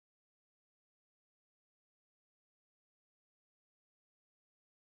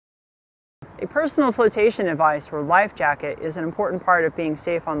A personal flotation device or life jacket is an important part of being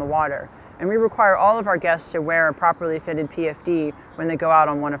safe on the water, and we require all of our guests to wear a properly fitted PFD when they go out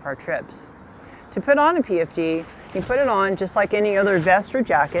on one of our trips. To put on a PFD, you put it on just like any other vest or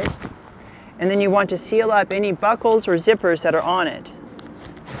jacket, and then you want to seal up any buckles or zippers that are on it.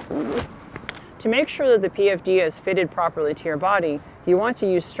 To make sure that the PFD is fitted properly to your body, you want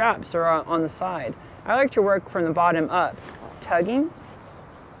to use straps that are on the side. I like to work from the bottom up, tugging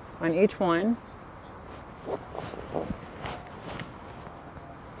on each one,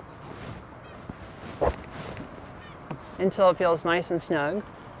 until it feels nice and snug,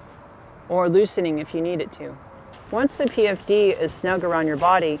 or loosening if you need it to. Once the PFD is snug around your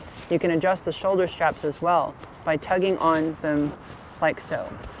body, you can adjust the shoulder straps as well by tugging on them like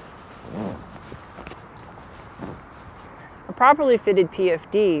so. A properly fitted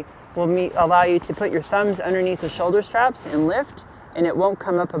PFD will allow you to put your thumbs underneath the shoulder straps and lift, and it won't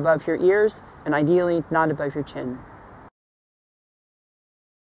come up above your ears, and ideally not above your chin.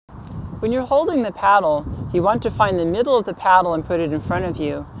 When you're holding the paddle, you want to find the middle of the paddle and put it in front of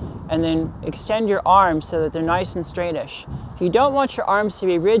you, and then extend your arms so that they're nice and straightish. You don't want your arms to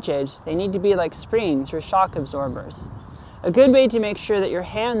be rigid. They need to be like springs or shock absorbers. A good way to make sure that your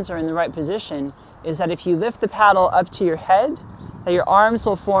hands are in the right position is that if you lift the paddle up to your head, that your arms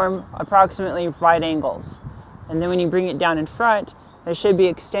will form approximately right angles. And then when you bring it down in front, they should be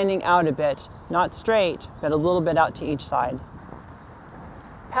extending out a bit, not straight, but a little bit out to each side.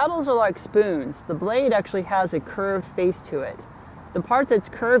 Paddles are like spoons. The blade actually has a curved face to it. The part that's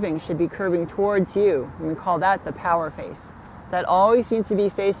curving should be curving towards you, and we call that the power face. That always needs to be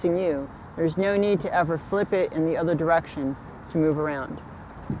facing you. There's no need to ever flip it in the other direction to move around.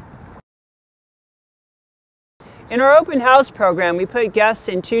 In our open house program, we put guests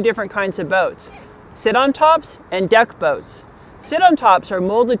in two different kinds of boats, sit-on tops and deck boats. Sit-on tops are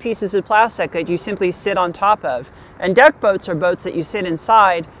molded pieces of plastic that you simply sit on top of, and deck boats are boats that you sit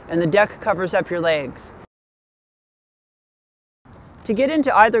inside and the deck covers up your legs. To get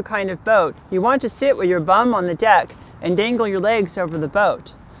into either kind of boat, you want to sit with your bum on the deck and dangle your legs over the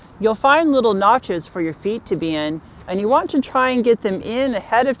boat. You'll find little notches for your feet to be in, and you want to try and get them in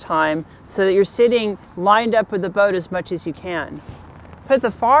ahead of time so that you're sitting lined up with the boat as much as you can. Put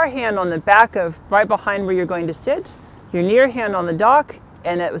the far hand on the back of right behind where you're going to sit, your near hand on the dock,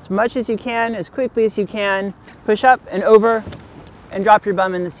 and as much as you can, as quickly as you can, push up and over and drop your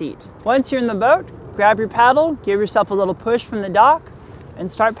bum in the seat. Once you're in the boat, grab your paddle, give yourself a little push from the dock,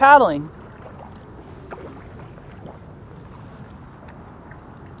 and start paddling.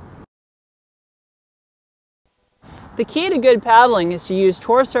 The key to good paddling is to use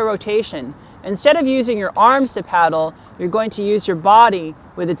torso rotation. Instead of using your arms to paddle, you're going to use your body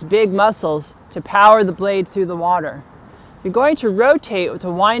with its big muscles to power the blade through the water. You're going to rotate to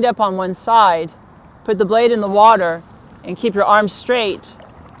wind up on one side, put the blade in the water, and keep your arms straight.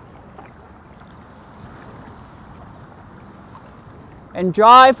 And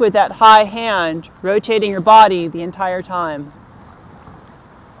drive with that high hand, rotating your body the entire time.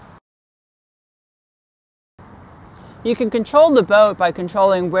 You can control the boat by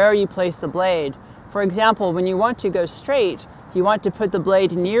controlling where you place the blade. For example, when you want to go straight, you want to put the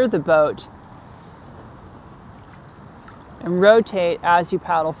blade near the boat and rotate as you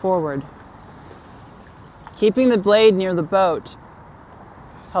paddle forward. Keeping the blade near the boat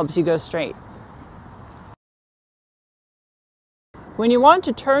helps you go straight. When you want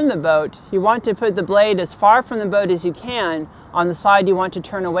to turn the boat, you want to put the blade as far from the boat as you can on the side you want to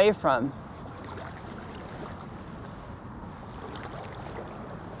turn away from.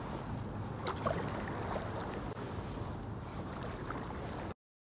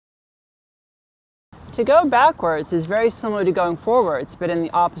 To go backwards is very similar to going forwards, but in the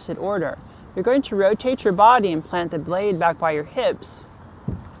opposite order. You're going to rotate your body and plant the blade back by your hips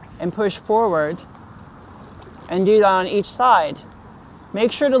and push forward, and do that on each side.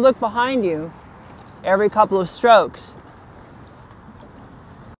 Make sure to look behind you every couple of strokes.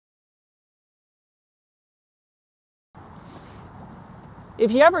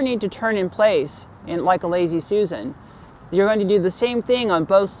 If you ever need to turn in place, like a lazy Susan, you're going to do the same thing on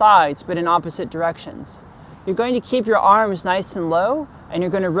both sides, but in opposite directions. You're going to keep your arms nice and low, and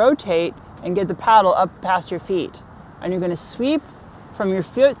you're going to rotate and get the paddle up past your feet. And you're going to sweep from your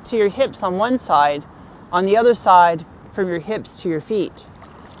foot to your hips on one side, on the other side from your hips to your feet.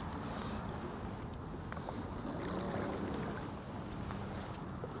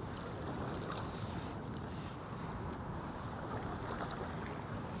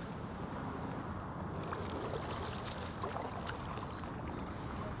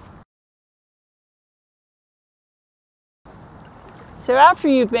 So after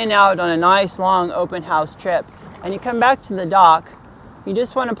you've been out on a nice long open house trip and you come back to the dock, you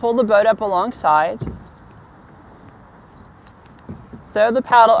just want to pull the boat up alongside, throw the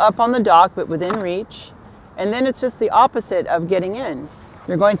paddle up on the dock but within reach, and then it's just the opposite of getting in.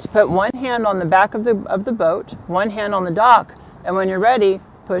 You're going to put one hand on the back of the boat, one hand on the dock, and when you're ready,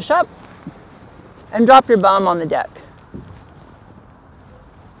 push up and drop your bum on the deck.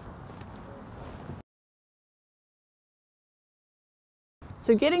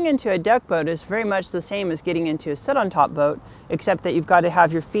 So getting into a deck boat is very much the same as getting into a sit-on-top boat, except that you've got to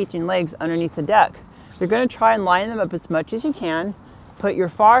have your feet and legs underneath the deck. You're going to try and line them up as much as you can, put your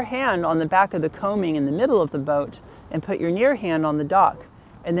far hand on the back of the coaming in the middle of the boat, and put your near hand on the dock.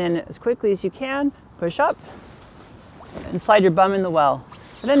 And then as quickly as you can, push up and slide your bum in the well.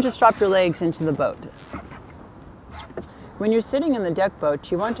 And then just drop your legs into the boat. When you're sitting in the deck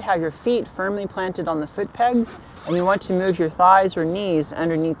boat, you want to have your feet firmly planted on the foot pegs, and you want to move your thighs or knees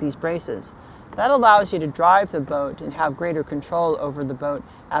underneath these braces. That allows you to drive the boat and have greater control over the boat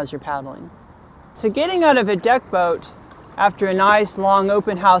as you're paddling. So getting out of a deck boat after a nice long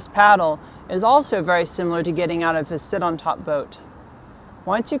open house paddle is also very similar to getting out of a sit-on-top boat.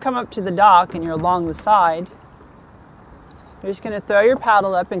 Once you come up to the dock and you're along the side, you're just going to throw your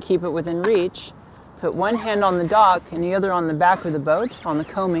paddle up and keep it within reach. Put one hand on the dock and the other on the back of the boat, on the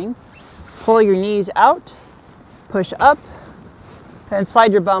coaming. Pull your knees out, push up, and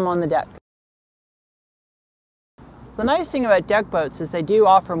slide your bum on the deck. The nice thing about deck boats is they do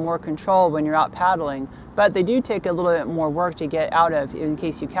offer more control when you're out paddling, but they do take a little bit more work to get out of in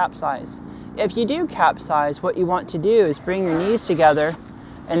case you capsize. If you do capsize, what you want to do is bring your knees together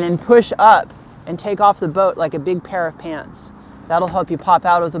and then push up and take off the boat like a big pair of pants. That'll help you pop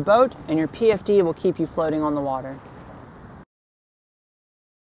out of the boat, and your PFD will keep you floating on the water.